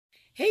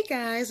Hey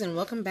guys, and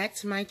welcome back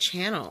to my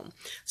channel.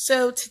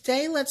 So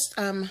today let's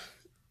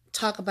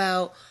talk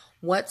about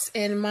what's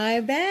in my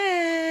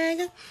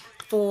bag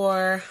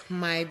for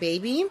my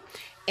baby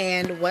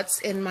and what's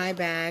in my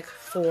bag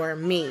for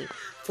me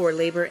for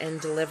labor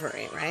and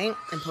delivery, right?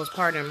 And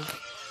postpartum.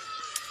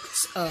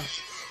 Oh,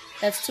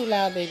 that's too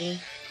loud, baby.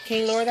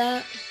 Can you lower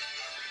that?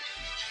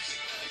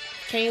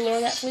 Can you lower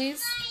that,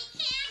 please?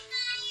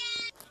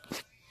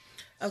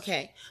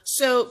 Okay,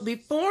 so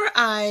before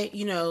I,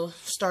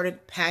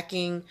 started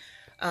packing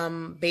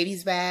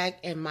baby's bag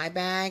and my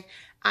bag,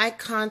 I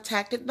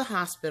contacted the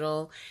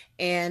hospital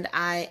and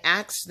I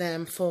asked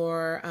them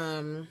for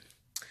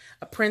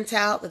a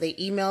printout that they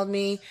emailed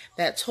me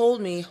that told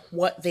me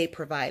what they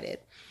provided.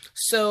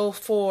 So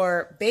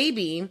for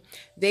baby,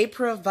 they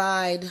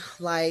provide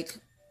like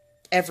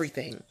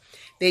everything.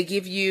 They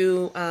give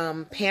you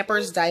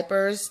Pampers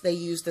diapers. They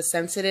use the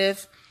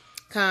sensitive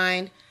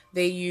kind.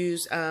 They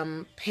use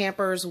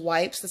Pampers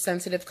wipes, the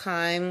sensitive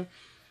kind.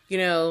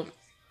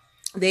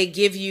 They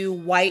give you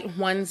white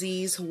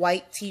onesies,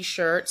 white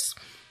t-shirts.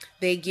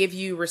 They give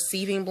you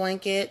receiving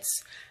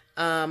blankets.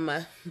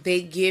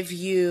 They give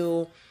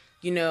you,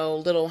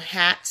 little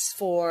hats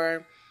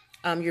for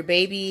your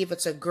baby. If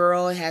it's a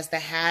girl, it has the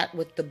hat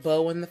with the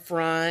bow in the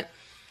front.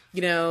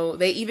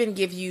 They even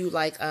give you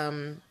like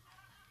 2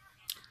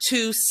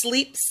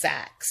 sleep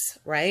sacks,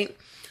 right?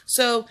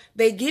 So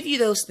they give you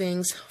those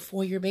things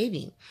for your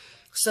baby.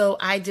 So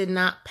I did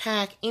not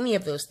pack any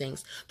of those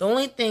things. The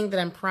only thing that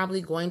I'm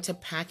probably going to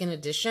pack in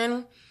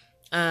addition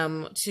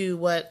to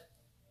what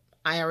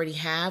I already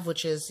have,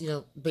 which is,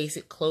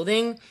 basic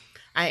clothing,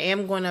 I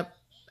am going to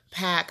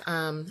pack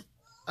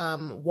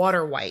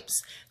water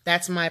wipes.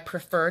 That's my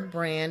preferred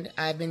brand.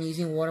 I've been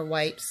using water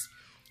wipes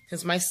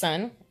since my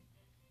son,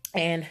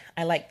 and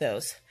I like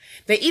those.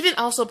 They even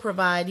also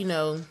provide,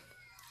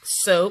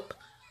 soap,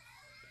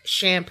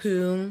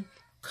 shampoo,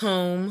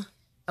 comb,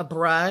 a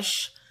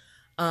brush,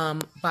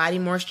 body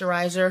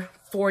moisturizer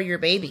for your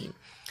baby.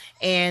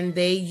 And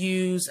they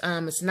use,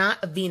 it's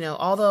not Aveeno,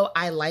 although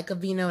I like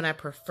Aveeno and I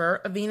prefer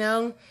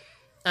Aveeno.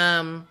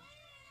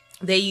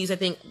 They use, I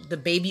think, the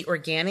Baby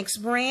Organics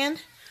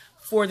brand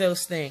for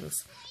those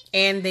things.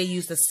 And they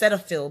use the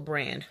Cetaphil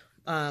brand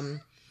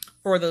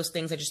for those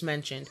things I just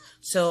mentioned.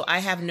 So I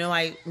have no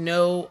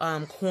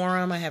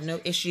quorum. I have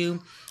no issue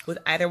with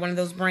either one of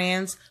those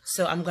brands.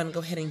 So I'm going to go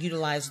ahead and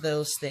utilize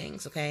those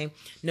things, okay?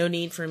 No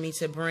need for me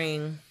to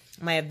bring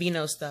my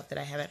Aveeno stuff that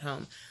I have at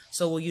home.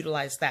 So we'll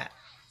utilize that.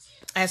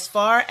 As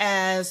far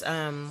as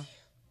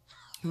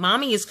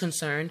mommy is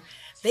concerned,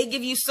 they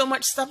give you so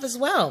much stuff as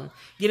well.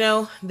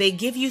 They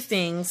give you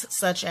things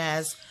such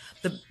as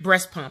the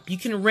breast pump. You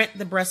can rent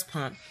the breast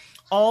pump.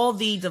 All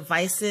the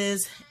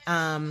devices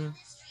that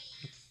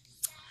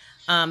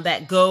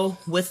go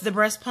with the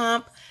breast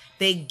pump,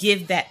 they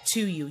give that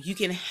to you. You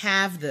can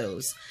have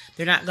those.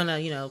 They're not going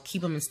to,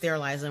 keep them and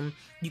sterilize them.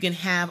 You can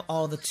have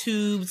all the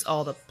tubes,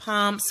 all the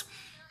pumps,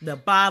 the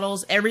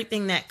bottles,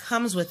 everything that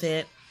comes with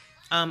it.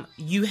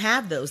 You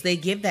have those. They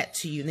give that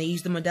to you. And they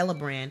use the Modella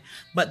brand.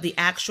 But the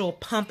actual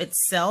pump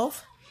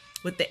itself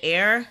with the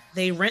air,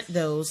 they rent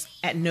those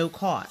at no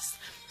cost.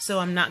 So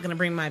I'm not going to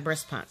bring my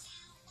breast pump.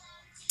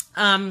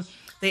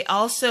 They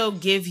also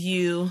give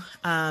you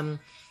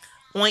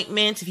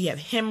ointment if you have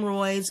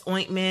hemorrhoids,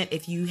 ointment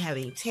if you have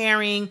any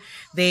tearing.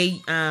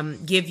 They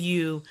give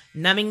you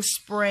numbing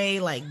spray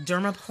like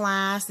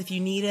Dermaplast if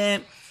you need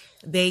it.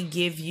 They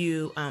give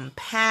you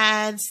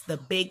pads, the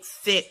big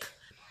thick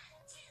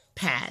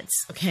pads,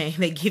 okay?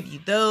 They give you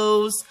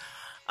those.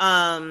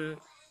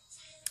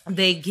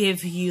 They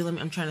give you,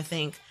 I'm trying to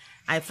think.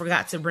 I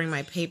forgot to bring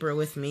my paper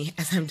with me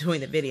as I'm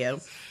doing the video.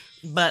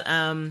 But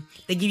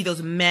they give you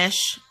those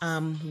mesh,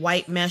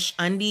 white mesh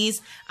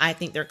undies. I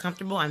think they're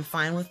comfortable. I'm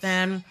fine with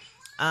them.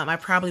 I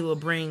probably will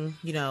bring,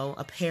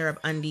 a pair of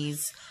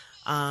undies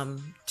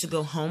to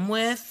go home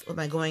with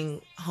my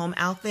going home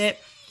outfit,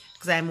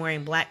 because I'm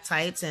wearing black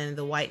tights and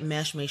the white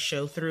mesh may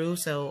show through.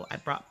 So I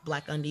brought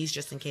black undies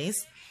just in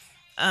case.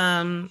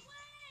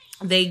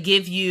 They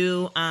give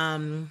you,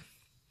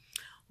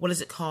 what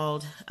is it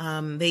called?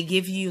 They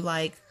give you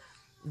like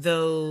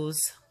those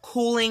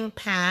cooling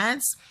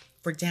pads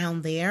for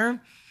down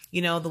there,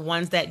 the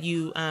ones that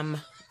you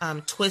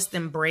twist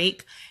and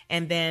break,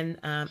 and then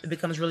it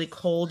becomes really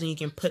cold and you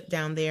can put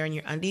down there in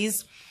your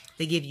undies.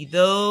 They give you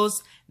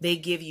those. They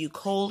give you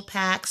cold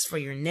packs for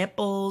your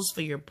nipples,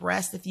 for your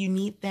breasts if you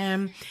need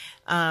them.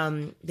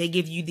 They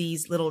give you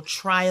these little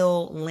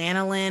trial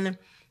lanolin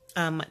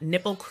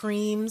nipple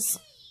creams.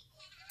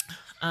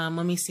 Let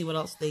me see what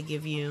else they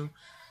give you.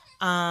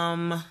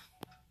 Yeah,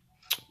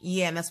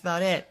 and that's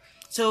about it.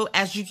 So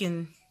as you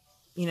can,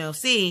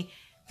 see,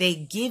 they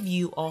give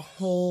you a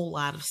whole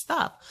lot of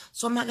stuff.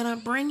 So I'm not going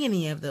to bring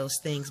any of those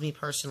things, me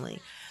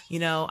personally.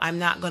 I'm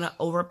not going to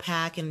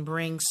overpack and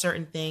bring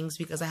certain things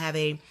because I have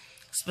a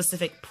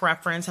specific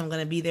preference. I'm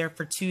going to be there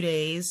for 2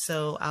 days,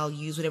 so I'll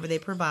use whatever they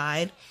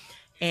provide.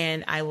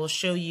 And I will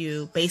show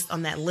you, based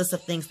on that list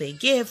of things they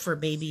give for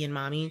baby and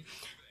mommy,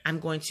 I'm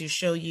going to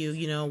show you,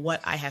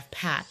 what I have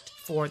packed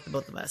for the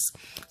both of us.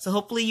 So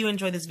hopefully you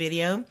enjoyed this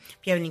video. If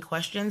you have any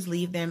questions,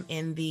 leave them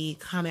in the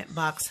comment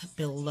box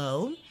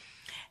below.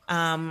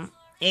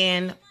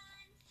 And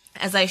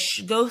as I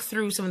go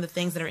through some of the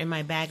things that are in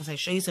my bag, as I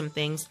show you some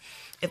things,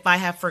 if I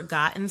have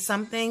forgotten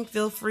something,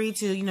 feel free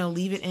to,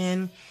 leave it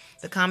in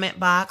the comment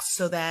box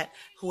so that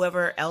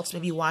whoever else may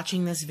be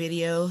watching this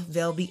video,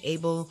 they'll be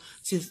able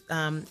to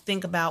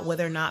think about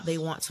whether or not they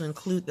want to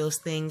include those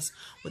things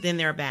within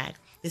their bag.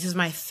 This is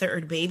my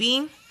third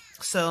baby,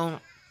 so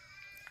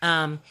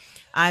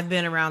I've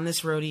been around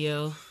this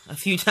rodeo a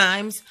few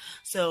times,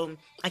 so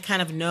I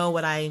kind of know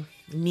what I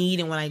need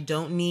and what I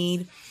don't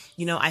need.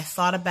 I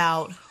thought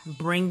about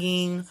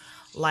bringing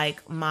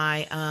like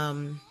my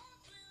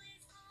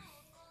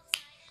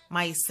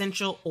my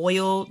essential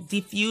oil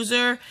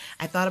diffuser.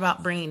 I thought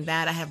about bringing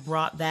that. I have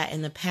brought that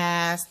in the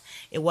past.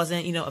 It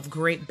wasn't, of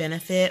great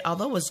benefit,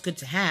 although it was good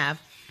to have,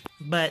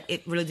 but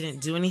it really didn't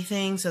do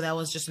anything. So that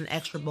was just an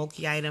extra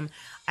bulky item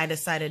I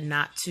decided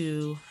not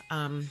to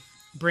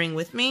bring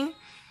with me.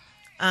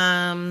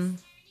 Let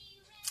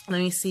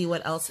me see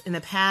what else. In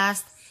the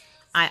past,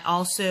 I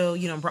also,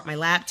 brought my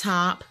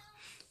laptop.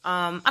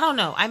 I don't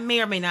know. I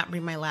may or may not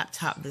bring my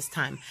laptop this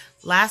time.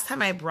 Last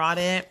time I brought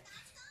it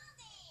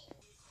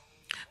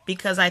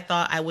because I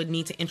thought I would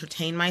need to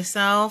entertain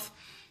myself,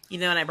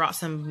 and I brought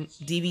some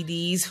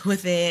DVDs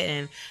with it,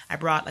 and I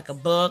brought like a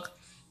book.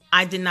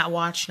 I did not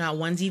watch not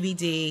one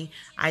DVD.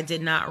 I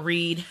did not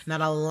read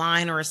not a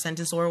line or a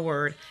sentence or a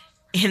word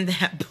in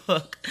that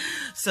book.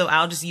 So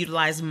I'll just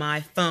utilize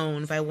my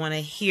phone. If I want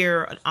to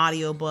hear an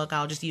audio book,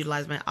 I'll just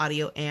utilize my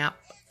audio app.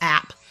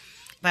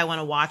 If I want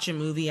to watch a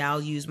movie,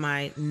 I'll use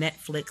my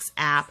Netflix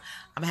app.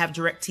 I have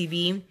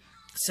DirecTV.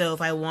 So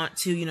if I want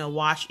to,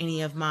 watch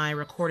any of my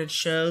recorded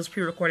shows,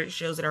 pre-recorded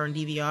shows that are on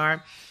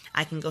DVR,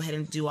 I can go ahead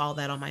and do all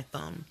that on my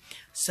phone.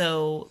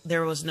 So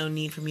there was no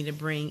need for me to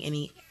bring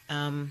any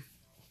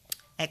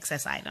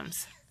excess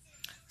items.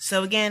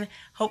 So again,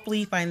 hopefully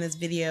you find this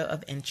video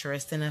of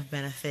interest and of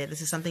benefit.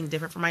 This is something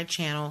different from my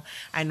channel.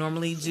 I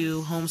normally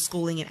do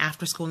homeschooling and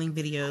after-schooling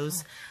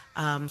videos.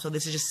 So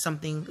this is just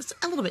something that's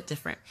a little bit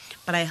different.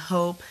 But I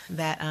hope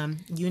that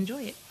you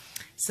enjoy it.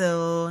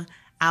 So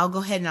I'll go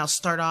ahead and I'll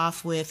start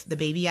off with the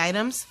baby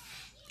items.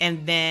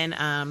 And then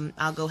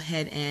I'll go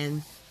ahead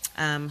and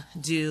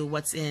do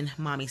what's in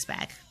mommy's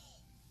bag.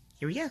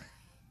 Here we go.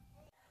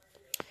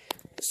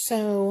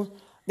 So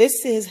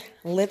this is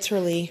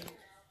literally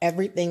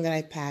everything that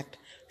I packed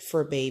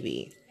for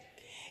baby.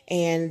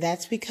 And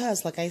that's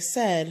because, like I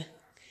said,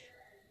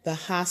 the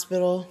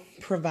hospital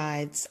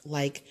provides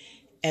like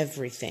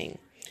everything.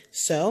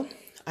 So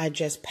I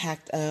just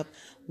packed up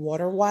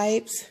water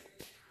wipes,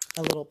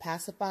 a little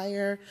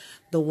pacifier,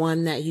 the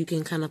one that you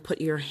can kind of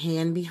put your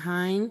hand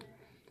behind,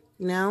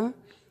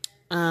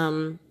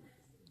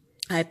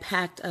 I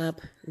packed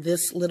up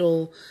this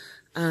little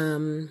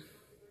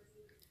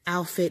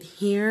outfit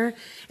here.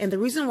 And the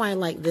reason why I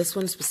like this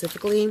one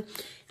specifically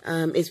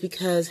is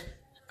because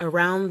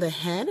around the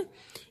head,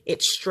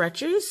 it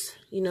stretches,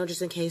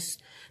 just in case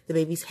the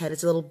baby's head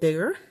is a little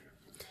bigger.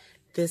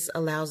 This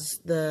allows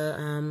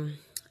the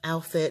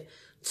outfit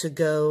to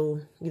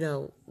go,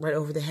 right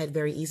over the head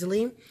very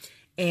easily.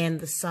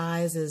 And the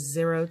size is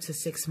 0 to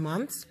 6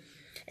 months.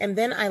 And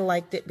then I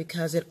liked it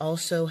because it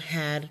also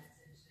had,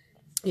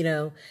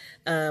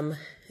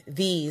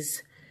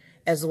 these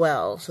as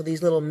well. So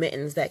these little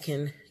mittens that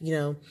can,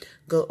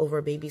 go over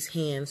a baby's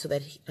hand so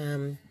that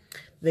the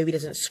baby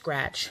doesn't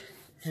scratch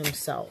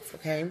himself,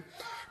 okay?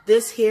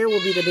 This here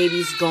will be the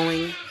baby's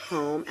going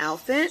home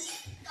outfit.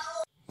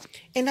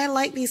 And I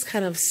like these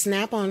kind of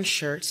snap-on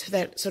shirts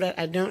so that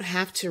I don't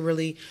have to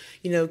really,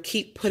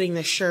 keep putting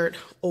the shirt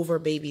over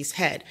baby's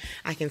head.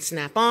 I can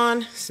snap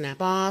on,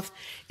 snap off,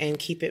 and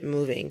keep it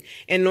moving.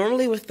 And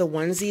normally with the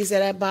onesies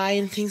that I buy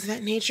and things of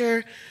that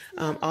nature,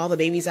 all the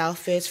baby's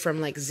outfits from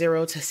like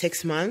 0 to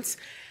 6 months,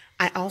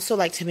 I also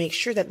like to make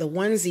sure that the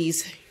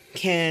onesies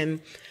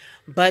can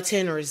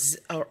button or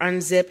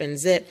unzip and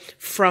zip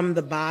from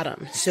the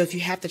bottom. So if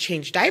you have to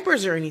change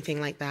diapers or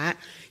anything like that,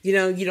 you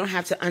don't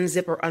have to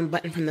unzip or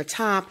unbutton from the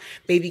top.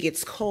 Baby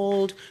gets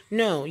cold.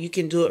 No, you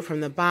can do it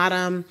from the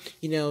bottom,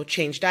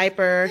 change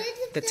diaper,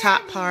 the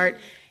top part,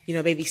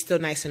 baby's still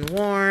nice and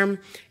warm,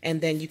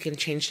 and then you can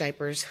change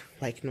diapers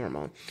like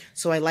normal.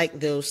 So I like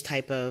those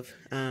type of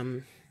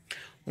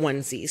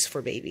onesies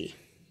for baby.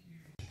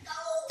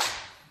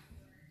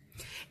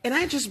 And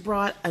I just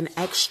brought an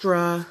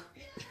extra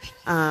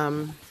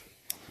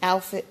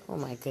outfit. Oh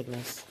my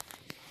goodness.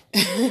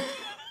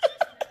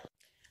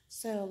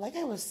 So like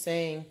I was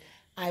saying,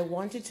 I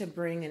wanted to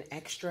bring an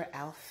extra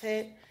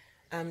outfit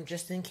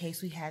just in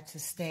case we had to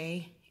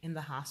stay in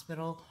the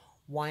hospital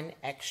one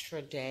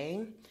extra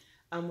day.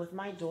 With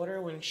my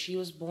daughter, when she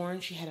was born,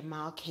 she had a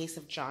mild case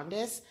of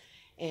jaundice,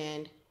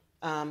 and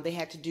they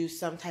had to do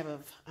some type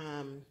of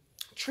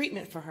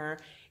treatment for her,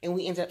 and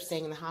we ended up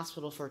staying in the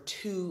hospital for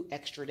 2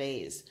 extra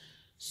days.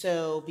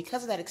 So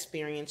because of that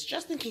experience,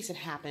 just in case it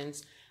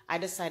happens, I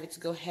decided to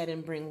go ahead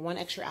and bring 1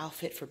 extra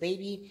outfit for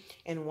baby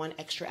and 1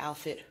 extra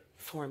outfit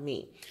for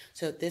me.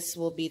 So this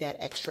will be that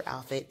extra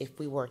outfit if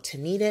we were to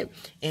need it.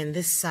 And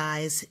this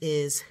size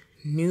is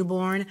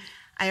newborn.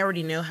 I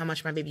already know how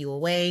much my baby will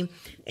weigh,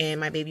 and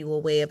my baby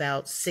will weigh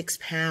about 6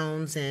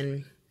 pounds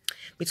and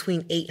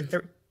between 8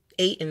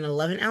 and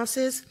 11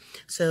 ounces.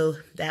 So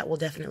that will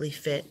definitely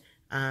fit,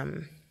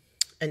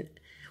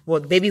 well,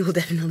 the baby will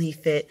definitely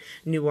fit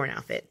newborn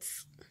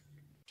outfits.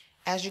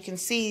 As you can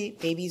see,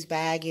 baby's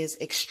bag is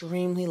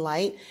extremely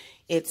light.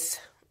 It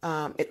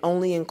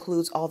only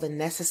includes all the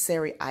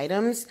necessary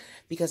items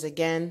because,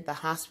 again, the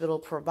hospital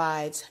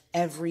provides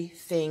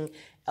everything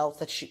else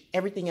that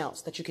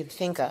you can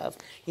think of.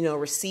 You know,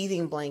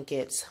 receiving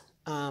blankets.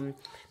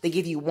 They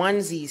give you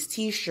onesies,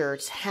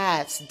 t-shirts,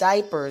 hats,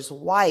 diapers,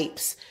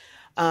 wipes.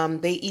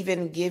 They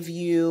even give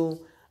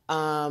you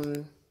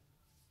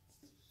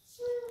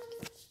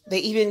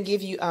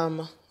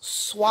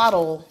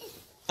swaddle.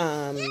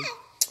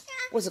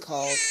 What's it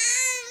called?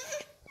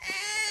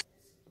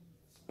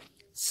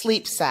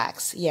 Sleep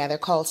sacks. Yeah, they're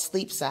called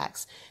sleep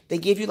sacks. They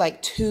give you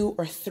like 2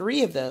 or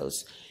 3 of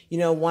those. You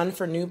know, one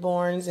for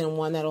newborns and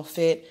one that'll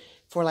fit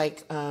for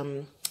like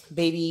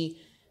baby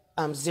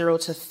 0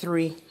 to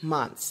 3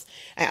 months.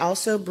 I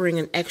also bring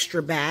an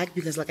extra bag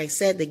because, like I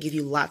said, they give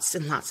you lots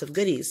and lots of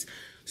goodies.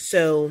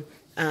 So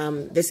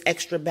this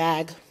extra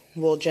bag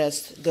will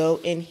just go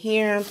in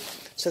here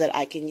so that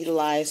I can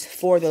utilize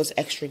for those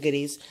extra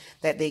goodies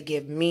that they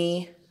give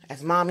me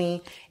as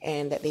mommy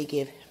and that they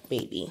give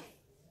baby.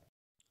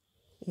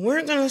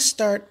 We're going to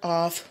start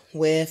off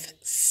with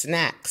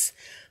snacks,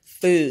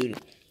 food.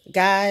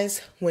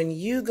 Guys, when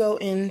you go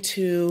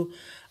into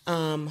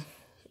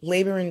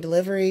labor and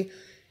delivery,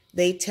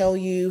 they tell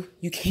you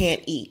you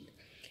can't eat.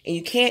 And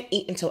you can't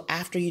eat until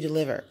after you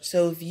deliver.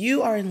 So if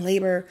you are in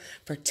labor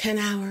for 10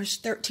 hours,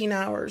 13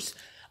 hours,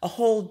 a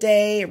whole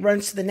day, it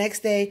runs to the next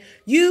day,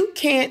 you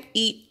can't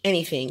eat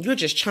anything. You're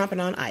just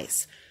chomping on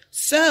ice.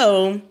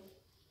 So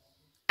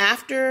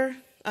after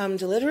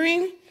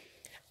delivering,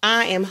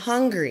 I am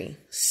hungry.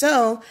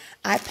 So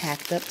I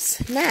packed up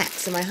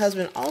snacks. And my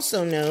husband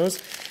also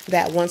knows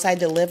that once I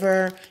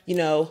deliver, you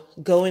know,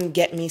 go and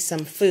get me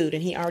some food.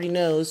 And he already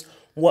knows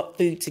what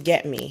food to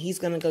get me. He's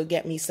going to go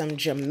get me some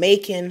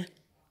Jamaican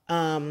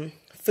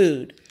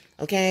food.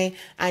 Okay.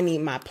 I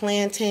need my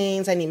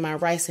plantains. I need my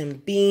rice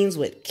and beans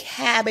with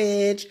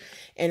cabbage.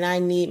 And I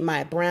need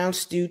my brown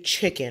stewed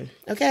chicken.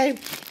 Okay.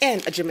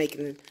 And a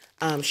Jamaican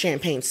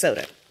champagne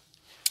soda.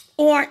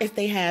 Or if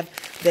they have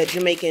the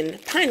Jamaican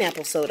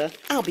pineapple soda,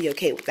 I'll be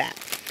okay with that.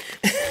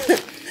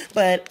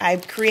 But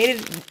I've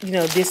created, you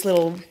know, this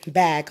little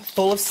bag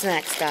full of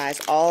snacks,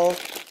 guys. All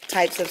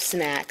types of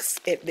snacks.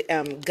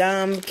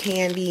 Gum,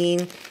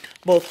 candy,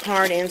 both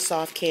hard and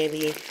soft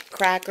candy,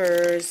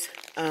 crackers,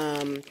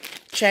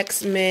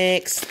 Chex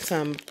Mix,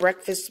 some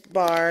breakfast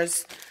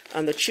bars,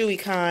 the chewy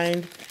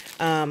kind,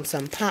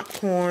 some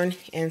popcorn,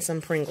 and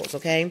some Pringles,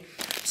 okay?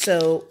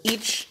 So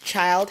each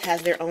child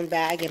has their own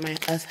bag, and my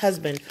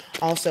husband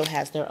also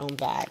has their own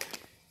bag.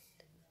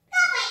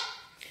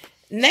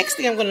 Next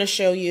thing I'm going to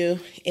show you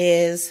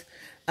is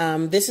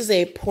this is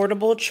a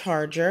portable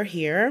charger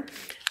here.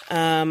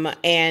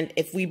 And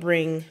if we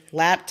bring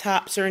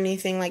laptops or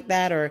anything like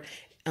that, or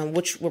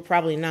which we're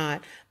probably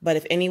not, but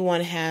if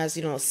anyone has,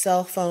 you know, a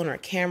cell phone or a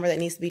camera that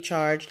needs to be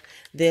charged,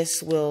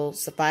 this will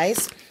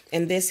suffice.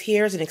 And this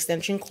here is an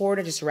extension cord.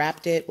 I just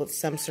wrapped it with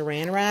some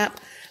saran wrap.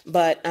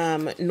 But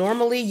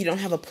normally you don't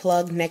have a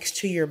plug next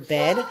to your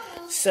bed,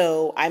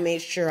 so I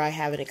made sure I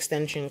have an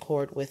extension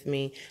cord with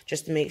me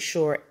just to make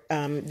sure.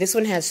 This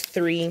one has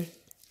 3,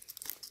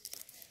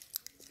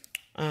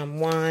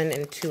 1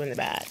 and 2 in the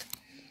back.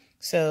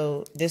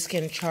 So this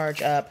can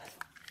charge up,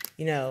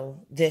 you know,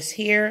 this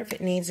here if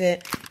it needs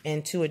it,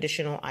 and 2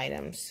 additional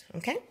items,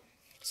 okay?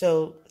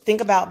 So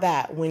think about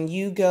that. When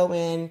you go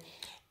in,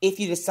 if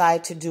you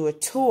decide to do a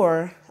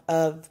tour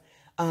of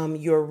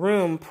your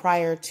room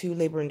prior to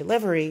labor and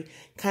delivery,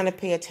 kind of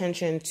pay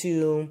attention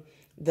to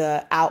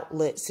the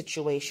outlet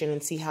situation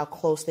and see how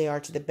close they are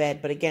to the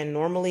bed. But again,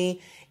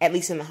 normally, at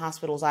least in the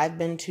hospitals I've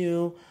been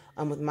to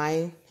with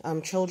my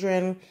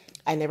children,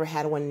 I never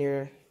had one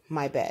near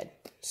my bed.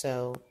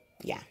 So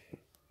yeah.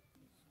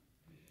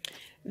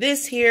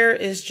 This here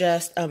is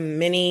just a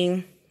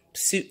mini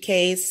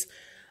suitcase.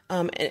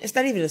 And it's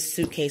not even a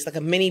suitcase, like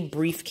a mini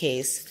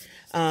briefcase.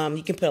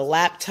 You can put a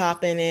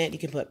laptop in it. You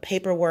can put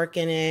paperwork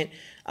in it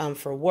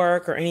for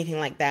work or anything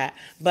like that.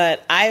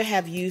 But I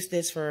have used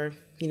this for,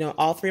 you know,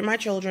 all 3 of my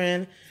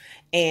children.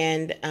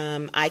 And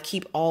I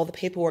keep all the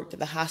paperwork that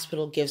the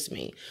hospital gives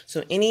me.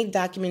 So any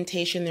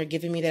documentation they're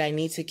giving me that I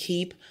need to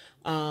keep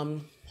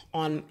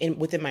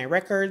within my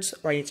records,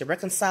 or I need to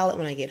reconcile it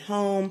when I get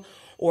home,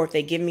 or if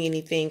they give me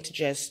anything to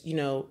just, you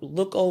know,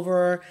 look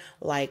over,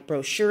 like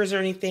brochures or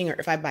anything, or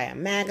if I buy a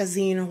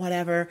magazine or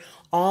whatever,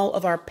 all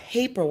of our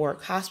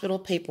paperwork, hospital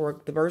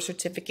paperwork, the birth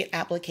certificate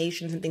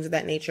applications and things of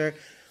that nature,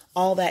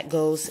 all that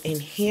goes in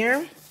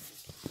here.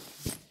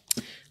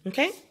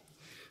 Okay.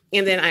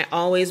 And then I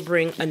always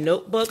bring a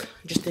notebook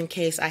just in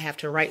case I have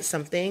to write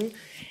something.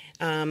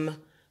 The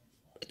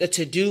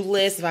to-do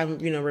list, if I'm,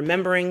 you know,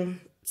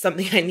 remembering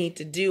something I need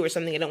to do or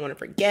something I don't want to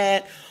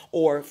forget,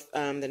 or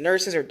the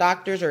nurses or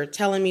doctors are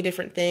telling me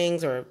different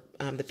things, or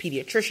the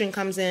pediatrician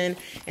comes in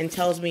and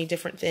tells me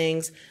different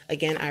things.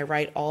 Again, I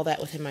write all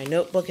that within my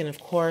notebook, and of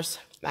course,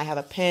 I have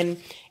a pen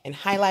and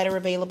highlighter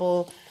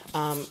available.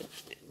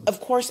 Of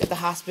course, at the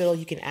hospital,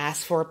 you can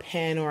ask for a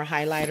pen or a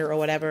highlighter or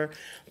whatever,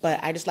 but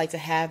I just like to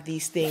have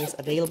these things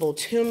available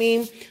to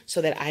me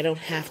so that I don't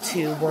have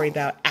to worry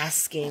about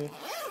asking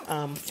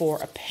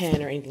for a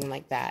pen or anything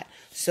like that.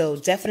 So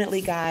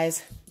definitely,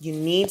 guys, you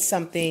need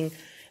something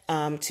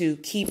to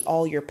keep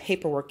all your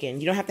paperwork in.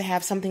 You don't have to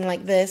have something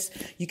like this.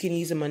 You can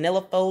use a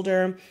manila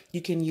folder.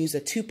 You can use a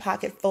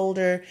 2-pocket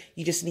folder.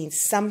 You just need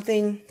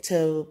something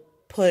to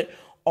put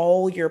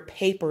all your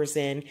papers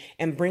in,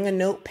 and bring a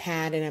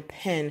notepad and a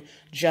pen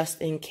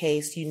just in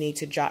case you need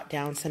to jot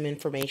down some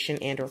information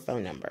and or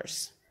phone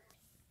numbers.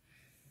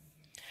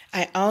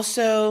 I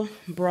also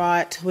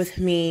brought with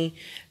me,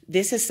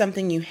 this is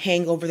something you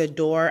hang over the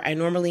door. I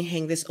normally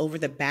hang this over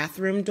the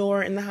bathroom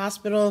door in the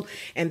hospital,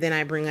 and then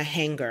I bring a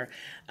hanger.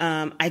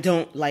 I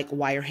don't like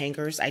wire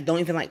hangers. I don't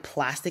even like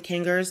plastic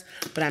hangers,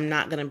 but I'm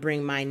not going to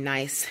bring my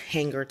nice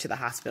hanger to the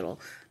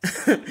hospital.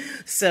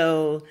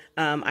 So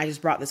I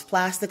just brought this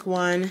plastic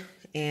one.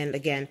 And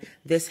again,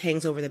 this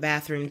hangs over the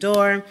bathroom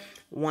door.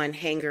 One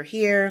hanger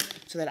here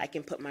so that I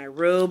can put my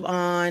robe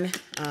on.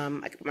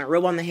 I can put my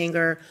robe on the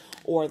hanger,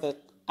 or the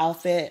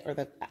outfit or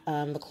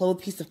the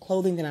piece of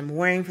clothing that I'm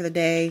wearing for the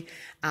day.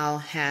 I'll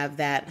have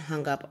that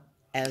hung up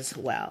as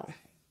well.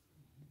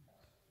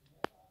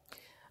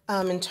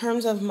 In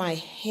terms of my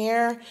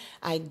hair,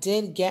 I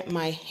did get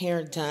my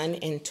hair done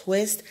in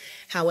twist.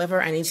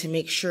 However, I need to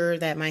make sure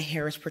that my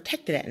hair is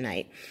protected at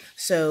night.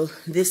 So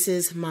this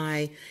is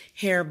my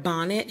hair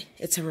bonnet.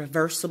 It's a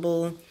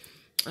reversible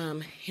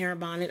hair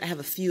bonnet. I have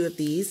a few of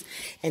these,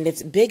 and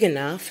it's big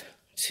enough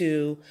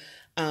to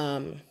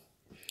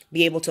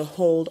be able to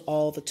hold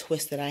all the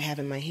twists that I have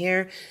in my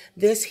hair.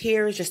 This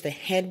here is just a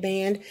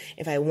headband.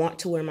 If I want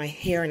to wear my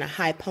hair in a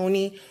high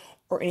pony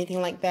or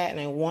anything like that, and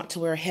I want to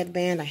wear a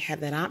headband, I have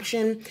that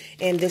option.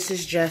 And this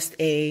is just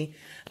a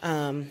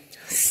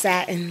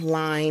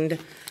satin-lined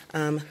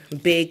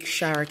big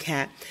shower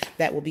cap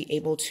that will be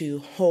able to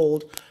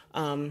hold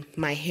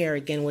my hair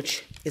again,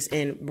 which is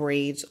in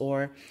braids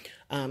or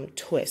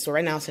twist. So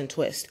right now it's in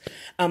twist.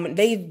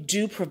 They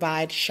do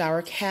provide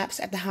shower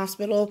caps at the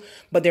hospital,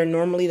 but they're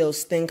normally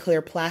those thin,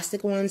 clear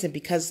plastic ones. And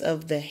because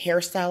of the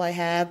hairstyle I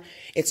have,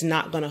 it's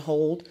not going to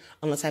hold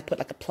unless I put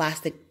like a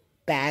plastic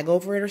bag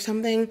over it or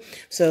something.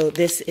 So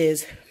this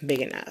is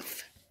big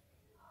enough.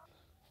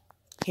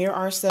 Here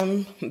are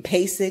some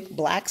basic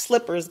black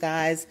slippers,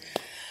 guys.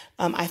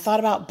 I thought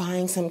about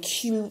buying some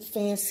cute,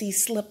 fancy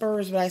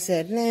slippers, but I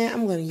said, nah,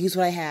 I'm going to use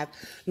what I have.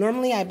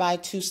 Normally, I buy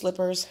 2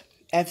 slippers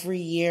every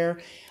year,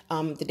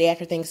 the day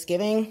after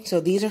Thanksgiving. So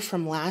these are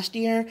from last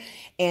year,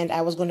 and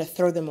I was going to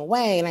throw them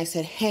away. And I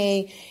said,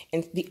 hey,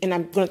 and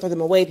I'm going to throw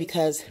them away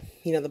because,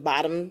 you know, the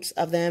bottoms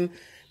of them,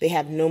 they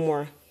have no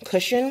more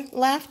cushion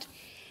left.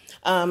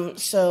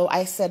 So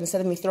I said, instead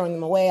of me throwing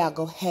them away, I'll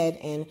go ahead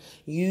and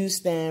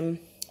use them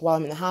while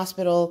I'm in the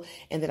hospital,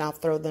 and then I'll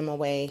throw them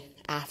away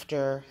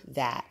after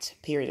that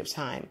period of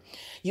time.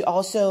 You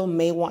also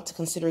may want to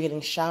consider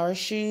getting shower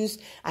shoes.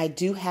 I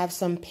do have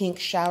some pink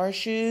shower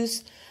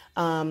shoes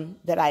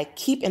that I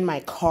keep in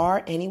my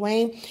car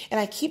anyway. And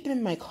I keep them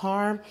in my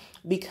car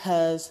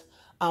because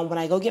when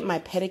I go get my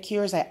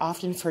pedicures, I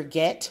often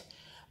forget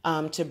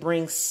to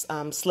bring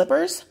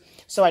slippers.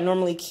 So I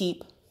normally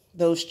keep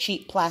those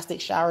cheap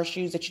plastic shower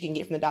shoes that you can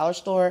get from the dollar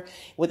store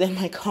within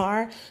my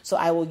car. So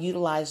I will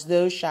utilize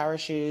those shower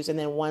shoes. And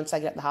then once I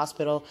get at the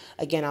hospital,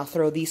 again, I'll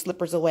throw these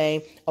slippers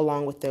away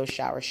along with those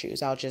shower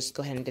shoes. I'll just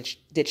go ahead and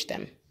ditch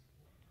them.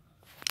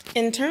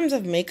 In terms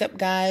of makeup,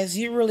 guys,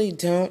 you really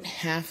don't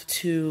have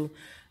to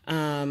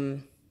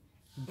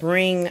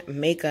bring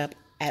makeup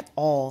at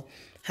all.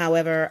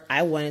 However,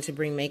 I wanted to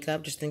bring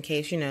makeup just in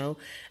case, you know,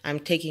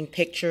 I'm taking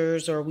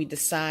pictures or we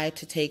decide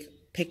to take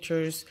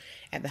pictures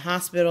at the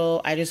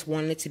hospital. I just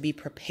wanted to be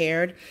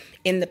prepared.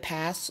 In the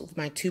past, with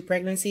my 2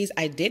 pregnancies,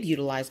 I did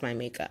utilize my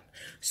makeup.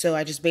 So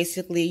I just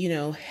basically, you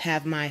know,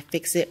 have my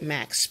Fix It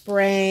MAC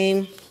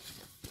spray.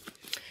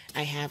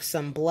 I have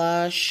some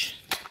blush.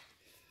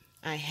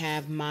 I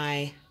have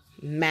my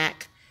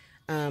MAC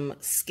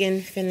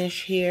skin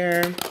finish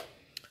here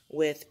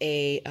with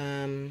a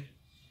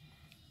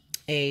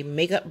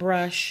makeup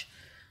brush,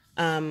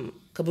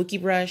 kabuki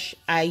brush.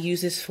 I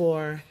use this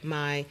for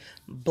my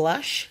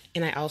blush,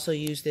 and I also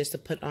use this to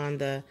put on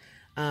the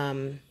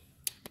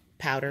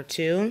powder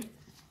too.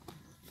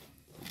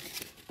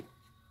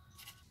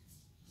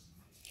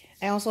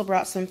 I also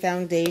brought some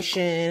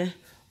foundation.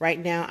 Right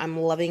now, I'm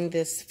loving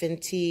this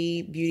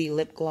Fenty Beauty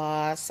lip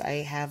gloss.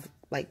 I have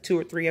like 2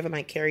 or 3 of them.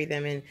 I carry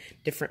them in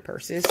different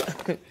purses.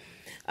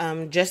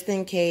 Just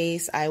in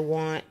case I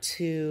want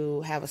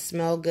to have a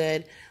smell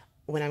good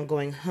when I'm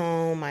going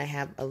home. I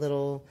have a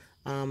little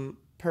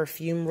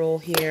perfume roll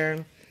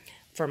here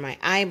for my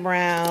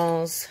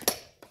eyebrows,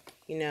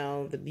 you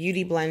know, the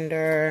beauty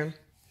blender,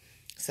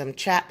 some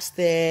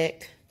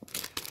chapstick,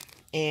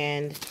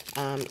 and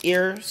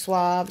ear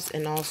swabs,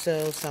 and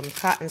also some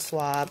cotton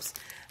swabs.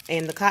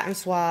 And the cotton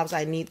swabs,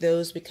 I need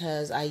those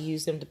because I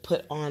use them to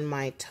put on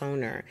my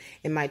toner.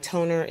 And my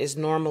toner is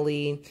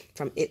normally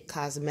from It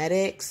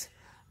Cosmetics,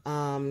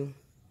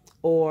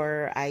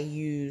 or I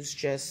use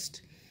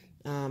just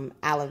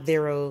aloe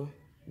vera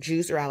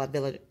juice or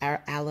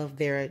aloe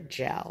vera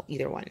gel,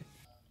 either one.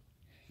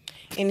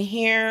 In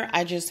here,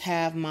 I just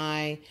have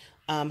my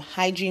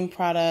hygiene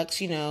products,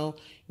 you know,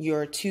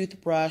 your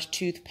toothbrush,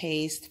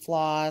 toothpaste,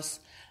 floss,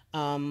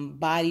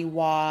 body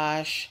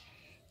wash,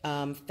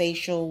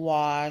 facial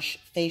wash,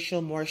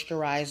 facial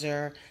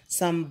moisturizer,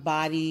 some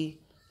body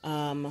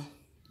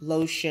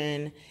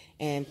lotion,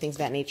 and things of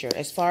that nature.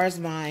 As far as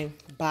my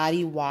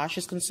body wash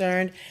is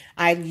concerned,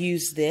 I've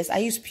used this. I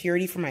use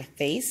Purity for my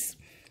face,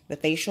 the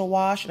facial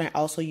wash, and I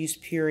also use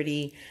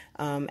Purity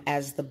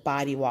as the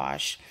body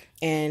wash.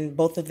 And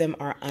both of them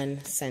are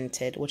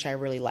unscented, which I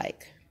really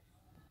like.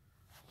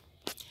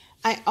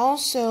 I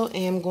also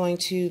am going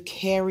to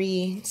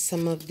carry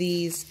some of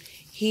these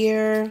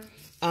here.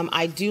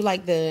 I do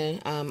like the,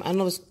 I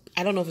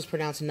don't know if it's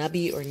pronounced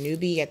Nubby or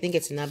Newbie. I think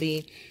it's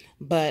Nubby.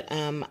 But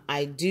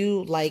I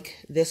do like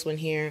this one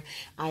here.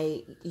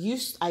 I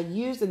used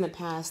in the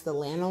past the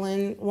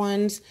lanolin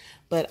ones,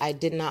 but I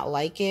did not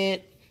like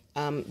it.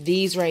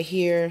 These right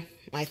here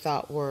I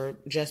thought were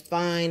just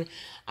fine.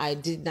 I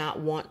did not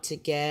want to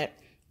get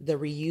the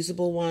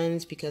reusable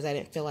ones because I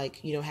didn't feel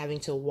like, you know,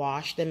 having to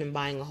wash them and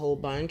buying a whole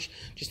bunch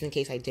just in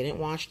case I didn't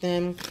wash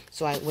them.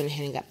 So I went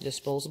ahead and got the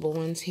disposable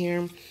ones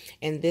here.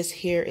 And this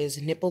here is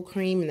nipple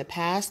cream. In the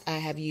past, I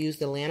have used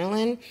the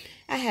lanolin.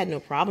 I had no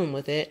problem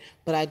with it,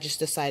 but I just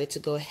decided to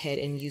go ahead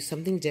and use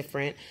something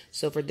different.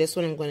 So for this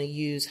one, I'm going to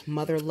use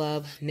Mother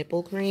Love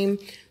nipple cream.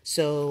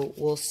 So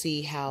we'll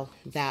see how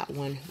that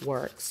one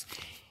works.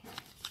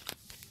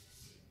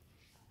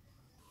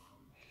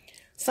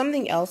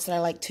 Something else that I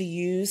like to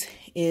use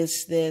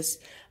is this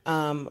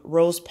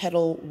rose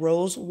petal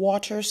rose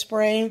water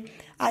spray.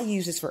 I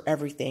use this for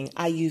everything.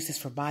 I use this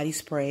for body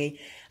spray.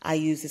 I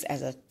use this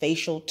as a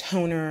facial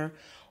toner,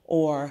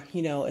 or,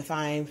 you know, if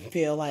I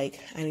feel like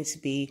I need to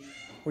be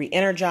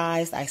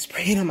re-energized, I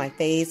spray it on my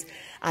face.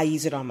 I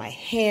use it on my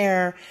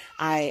hair.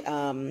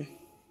 I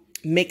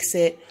mix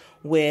it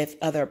with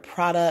other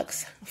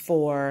products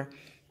for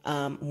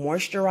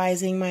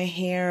moisturizing my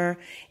hair.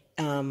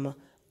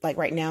 Like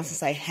right now,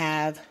 since I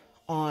have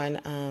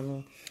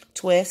on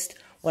Twist,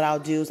 what I'll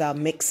do is I'll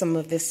mix some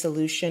of this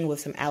solution with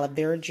some aloe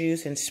vera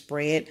juice and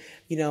spray it,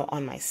 you know,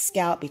 on my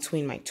scalp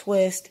between my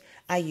Twist.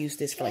 I use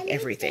this for like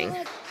everything.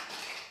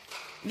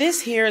 This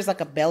here is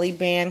like a belly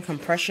band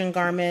compression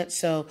garment.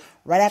 So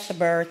right after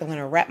birth, I'm going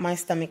to wrap my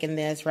stomach in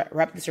this,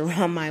 wrap this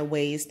around my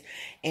waist,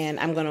 and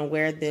I'm going to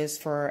wear this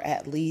for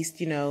at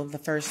least, you know, the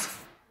first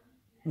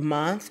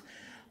month.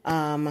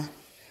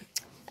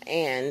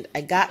 And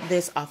I got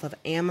this off of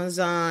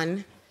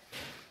Amazon.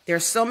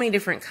 There's so many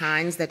different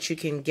kinds that you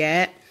can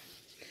get.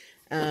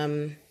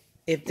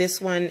 If this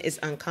one is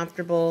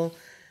uncomfortable,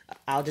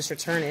 I'll just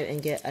return it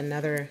and get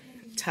another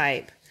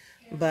type.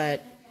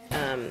 But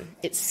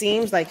it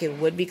seems like it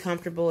would be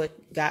comfortable.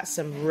 It got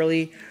some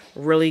really,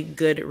 really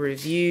good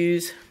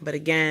reviews. But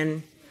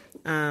again,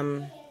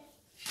 I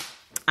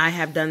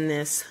have done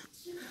this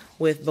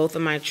with both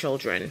of my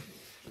children.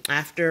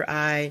 After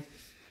I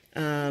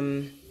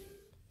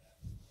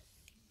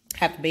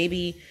have the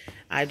baby,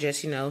 I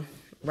just, you know,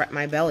 wrap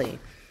my belly,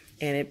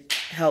 and it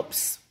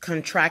helps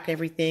contract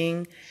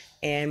everything,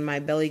 and my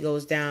belly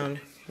goes down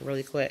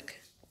really quick.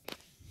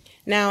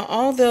 Now,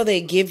 although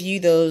they give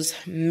you those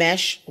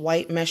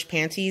white mesh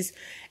panties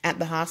at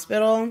the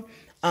hospital,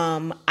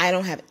 I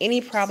don't have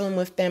any problem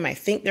with them. I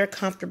think they're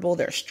comfortable,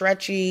 they're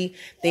stretchy,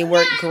 they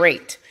work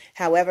great.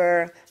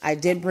 However, I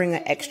did bring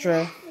an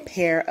extra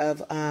pair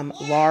of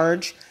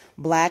large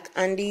black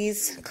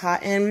undies,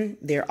 cotton.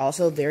 They're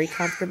also very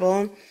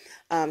comfortable.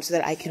 So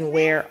that I can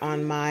wear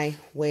on my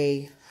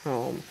way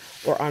home,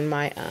 or on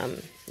my,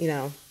 you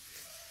know,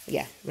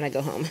 yeah, when I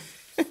go home.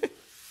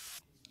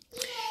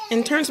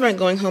 In terms of my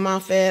going home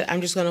outfit,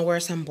 I'm just going to wear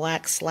some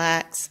black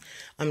slacks,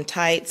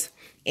 tights,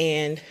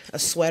 and a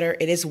sweater.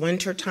 It is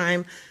winter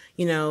time,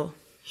 you know,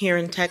 here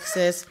in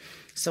Texas.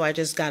 So I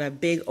just got a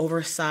big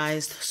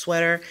oversized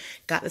sweater.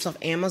 Got this off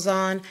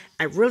Amazon.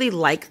 I really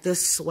like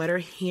this sweater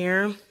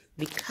here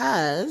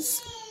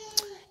because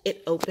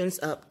it opens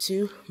up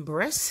to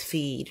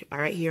breastfeed. All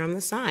right, here on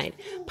the side.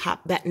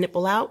 Pop that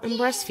nipple out and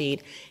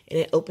breastfeed. And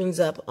it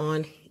opens up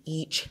on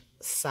each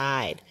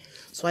side.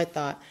 So I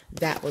thought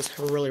that was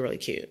really, really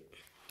cute.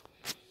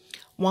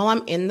 While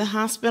I'm in the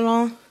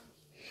hospital,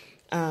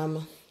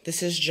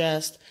 this is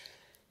just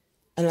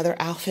another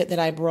outfit that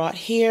I brought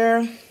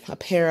here. A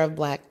pair of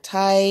black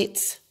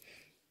tights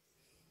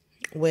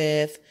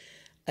with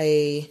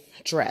a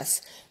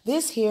dress.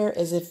 This here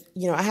is if,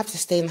 you know, I have to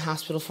stay in the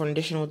hospital for an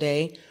additional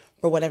day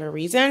for whatever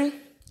reason.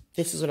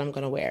 This is what I'm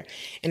going to wear.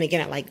 And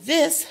again, I like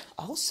this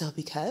also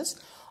because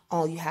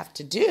all you have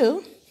to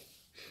do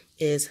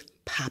is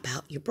pop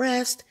out your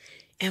breast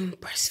and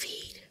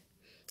breastfeed.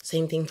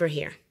 Same thing for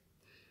here.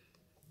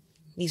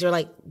 These are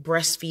like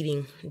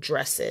breastfeeding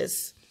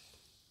dresses.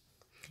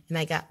 And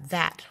I got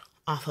that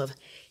off of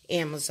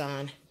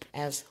Amazon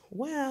as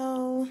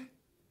well.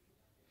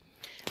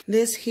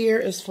 This here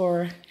is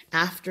for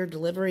after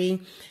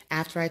delivery,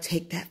 after I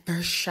take that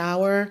first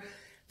shower.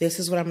 This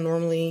is what I'm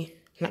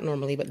not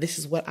normally, but this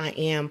is what I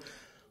am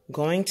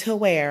going to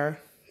wear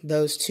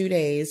those 2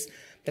 days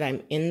that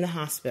I'm in the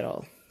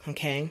hospital,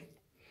 okay?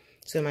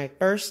 So my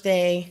first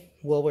day,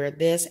 we'll wear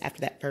this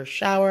after that first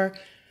shower.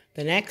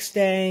 The next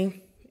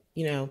day,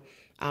 you know,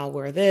 I'll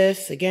wear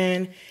this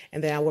again,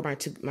 and then I'll wear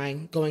my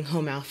going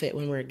home outfit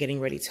when we're getting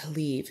ready to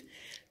leave.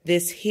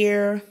 This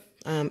here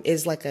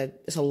is like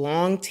it's a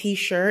long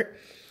t-shirt.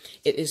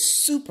 It is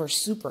super,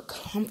 super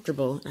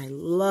comfortable. I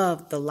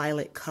love the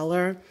lilac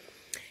color,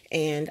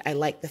 and I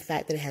like the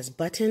fact that it has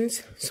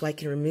buttons so I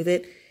can remove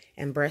it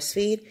and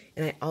breastfeed.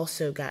 And I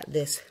also got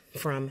this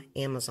from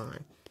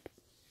Amazon.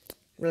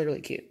 Really,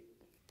 really cute.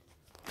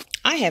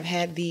 I have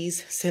had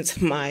these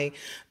since my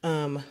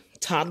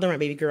toddler, my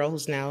baby girl,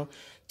 who's now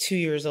 2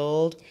 years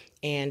old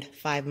and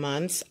 5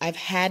 months. I've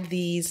had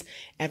these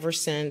ever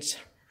since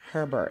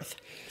her birth.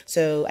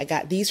 So I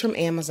got these from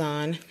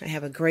Amazon. I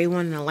have a gray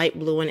one and a light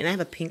blue one, and I have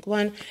a pink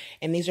one.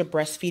 And these are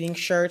breastfeeding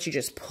shirts. You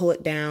just pull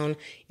it down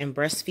and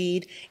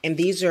breastfeed. And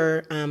these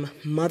are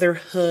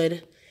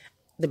Motherhood.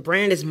 The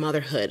brand is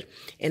Motherhood,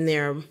 and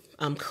they're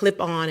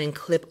clip-on and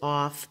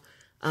clip-off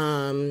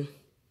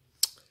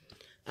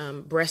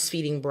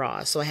breastfeeding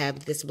bras. So I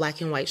have this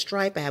black and white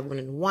stripe. I have one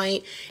in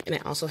white, and I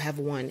also have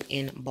one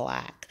in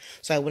black.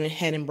 So I went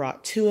ahead and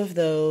brought 2 of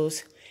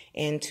those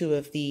and 2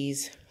 of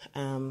these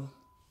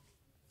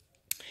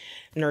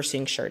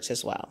nursing shirts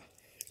as well.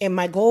 And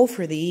my goal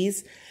for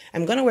these,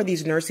 I'm going to wear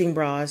these nursing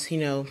bras, you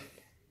know,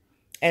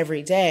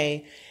 every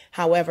day.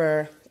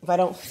 However, if I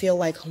don't feel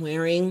like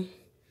wearing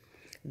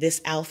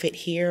this outfit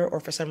here,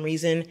 or for some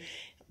reason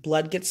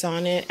blood gets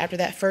on it after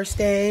that first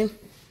day,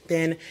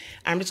 then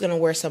I'm just going to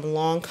wear some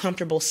long,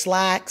 comfortable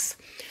slacks.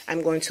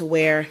 I'm going to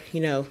wear,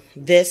 you know,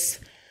 this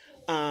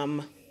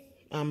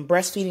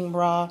breastfeeding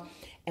bra,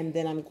 and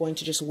then I'm going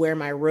to just wear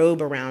my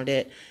robe around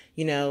it,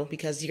 you know,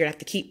 because you're going to have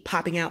to keep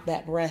popping out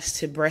that breast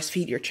to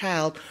breastfeed your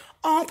child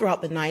all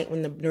throughout the night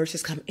when the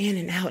nurses come in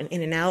and out and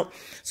in and out.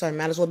 So I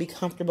might as well be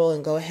comfortable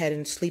and go ahead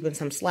and sleep in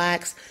some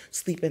slacks,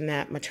 sleep in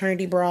that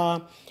maternity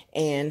bra,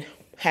 and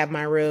have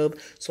my robe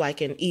so I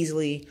can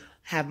easily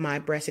have my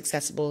breast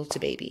accessible to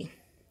baby.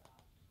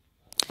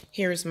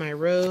 Here's my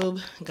robe.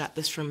 Got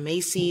this from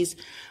Macy's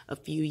a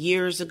few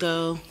years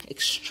ago.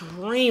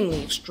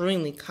 Extremely,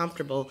 extremely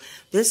comfortable.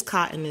 This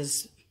cotton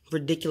is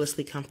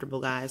ridiculously comfortable,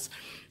 guys.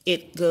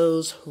 It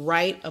goes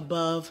right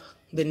above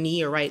the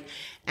knee, or right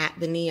at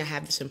the knee. I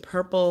have this in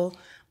purple,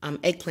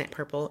 eggplant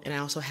purple, and I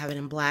also have it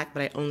in black,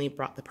 but I only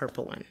brought the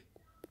purple one.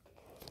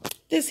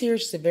 This here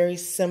is just a very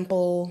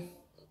simple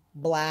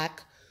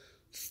black,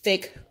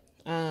 thick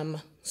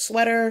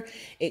sweater.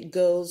 It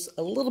goes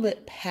a little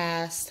bit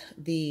past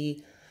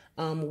the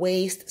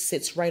waist,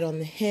 sits right on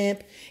the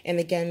hip, and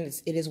again,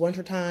 it is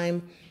winter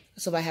time,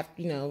 so if I have,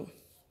 you know,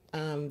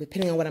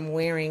 depending on what I'm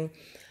wearing,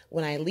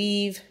 when I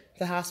leave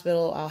the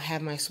hospital, I'll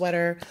have my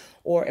sweater,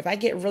 or if I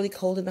get really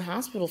cold in the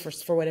hospital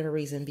for whatever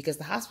reason, because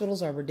the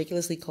hospitals are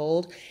ridiculously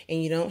cold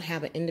and you don't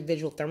have an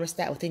individual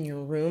thermostat within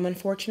your room,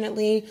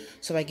 unfortunately,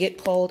 so if I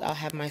get cold, I'll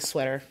have my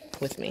sweater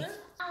with me.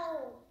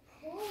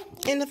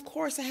 And of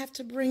course, I have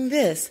to bring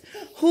this.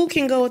 Who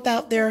can go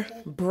without their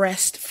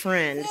breast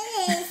friend?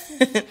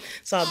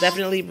 So I'll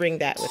definitely bring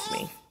that with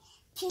me.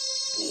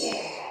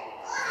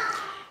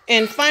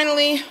 And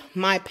finally,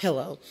 my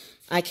pillow.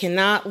 I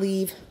cannot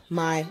leave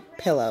my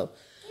pillow,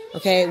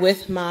 okay,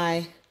 with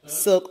my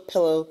silk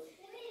pillow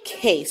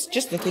case,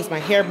 just in case my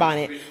hair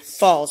bonnet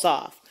falls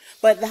off.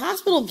 But the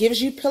hospital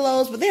gives you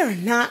pillows, but they are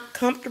not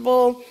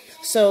comfortable.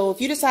 So if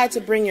you decide to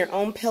bring your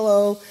own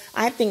pillow,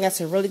 I think that's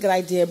a really good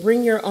idea.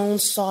 Bring your own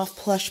soft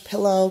plush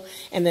pillow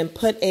and then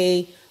put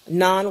a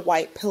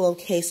non-white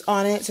pillowcase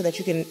on it so that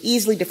you can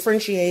easily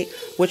differentiate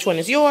which one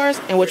is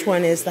yours and which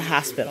one is the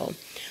hospital.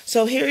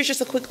 So here's just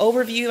a quick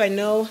overview. I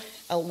know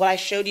what I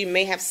showed you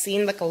may have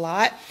seemed like a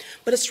lot,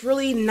 but it's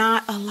really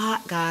not a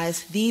lot,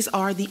 guys. These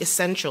are the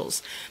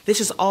essentials. This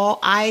is all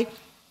I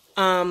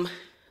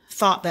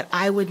thought that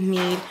I would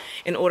need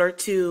in order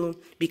to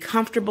be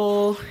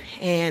comfortable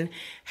and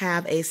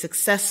have a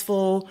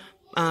successful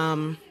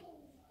postpartum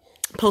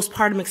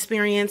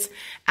experience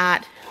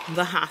at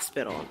the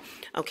hospital.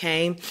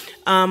 Okay.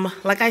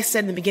 Like I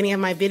said in the beginning of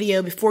my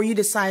video, before you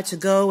decide to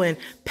go and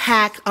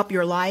pack up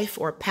your life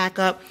or pack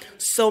up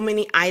so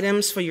many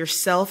items for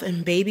yourself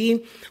and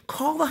baby,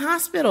 call the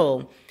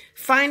hospital.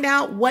 Find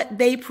out what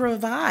they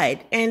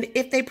provide. And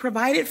if they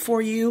provide it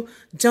for you,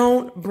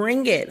 don't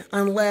bring it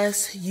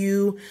unless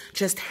you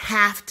just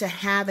have to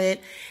have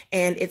it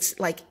and it's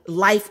like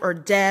life or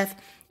death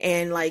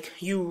and like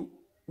you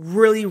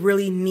really,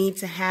 really need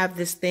to have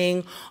this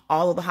thing.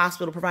 All of the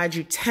hospital provides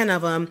you 10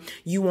 of them.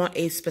 You want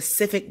a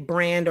specific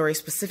brand or a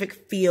specific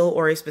feel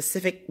or a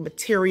specific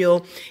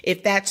material.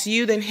 If that's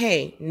you, then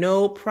hey,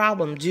 no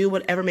problem. Do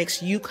whatever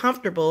makes you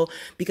comfortable,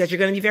 because you're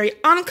going to be very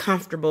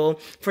uncomfortable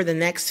for the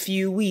next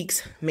few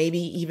weeks, maybe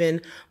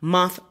even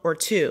month or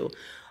two.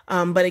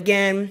 But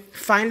again,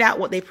 find out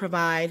what they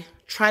provide.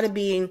 Try to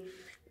be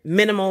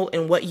minimal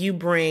in what you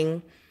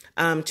bring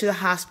to the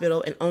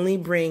hospital, and only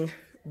bring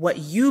what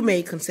you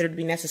may consider to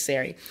be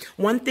necessary.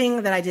 One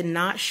thing that I did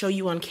not show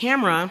you on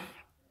camera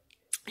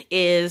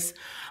is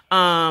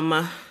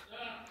a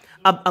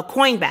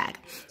coin bag.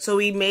 So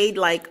we made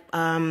like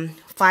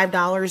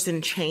 $5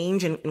 in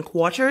change in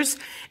quarters,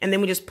 and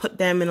then we just put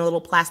them in a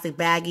little plastic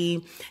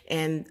baggie,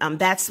 and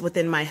that's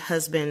within my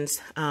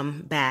husband's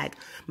bag.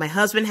 My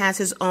husband has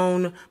his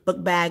own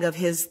book bag of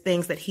his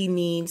things that he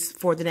needs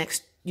for the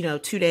next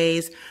 2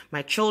 days.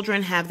 My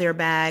children have their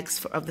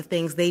bags of the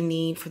things they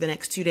need for the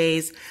next 2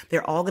 days.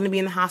 They're all going to be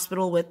in the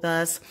hospital with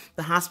us.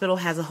 The hospital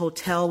has a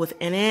hotel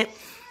within it.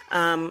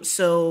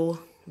 So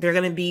they're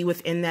going to be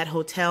within that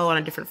hotel on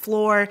a different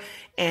floor,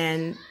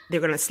 and they're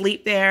going to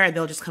sleep there, and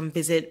they'll just come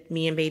visit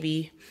me and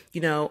baby,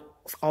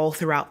 all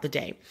throughout the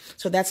day.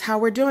 So that's how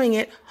we're doing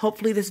it.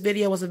 Hopefully this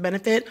video was a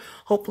benefit.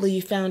 Hopefully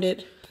you found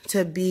it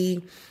to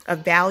be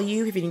of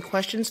value. If you have any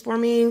questions for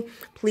me,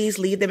 please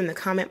leave them in the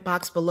comment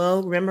box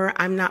below. Remember,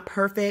 I'm not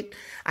perfect.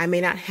 I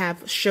may not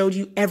have showed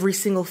you every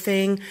single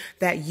thing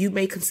that you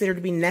may consider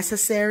to be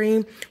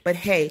necessary, but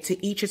hey,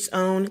 to each its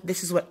own.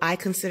 This is what I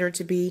consider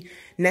to be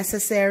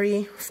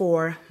necessary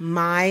for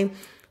my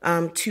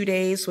 2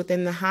 days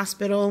within the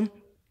hospital.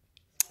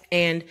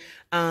 And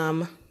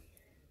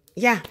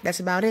yeah, that's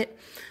about it.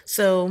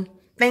 So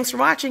thanks for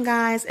watching,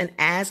 guys. And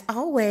as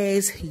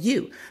always,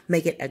 you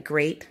make it a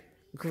great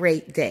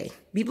day.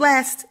 Be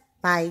blessed.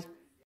 Bye.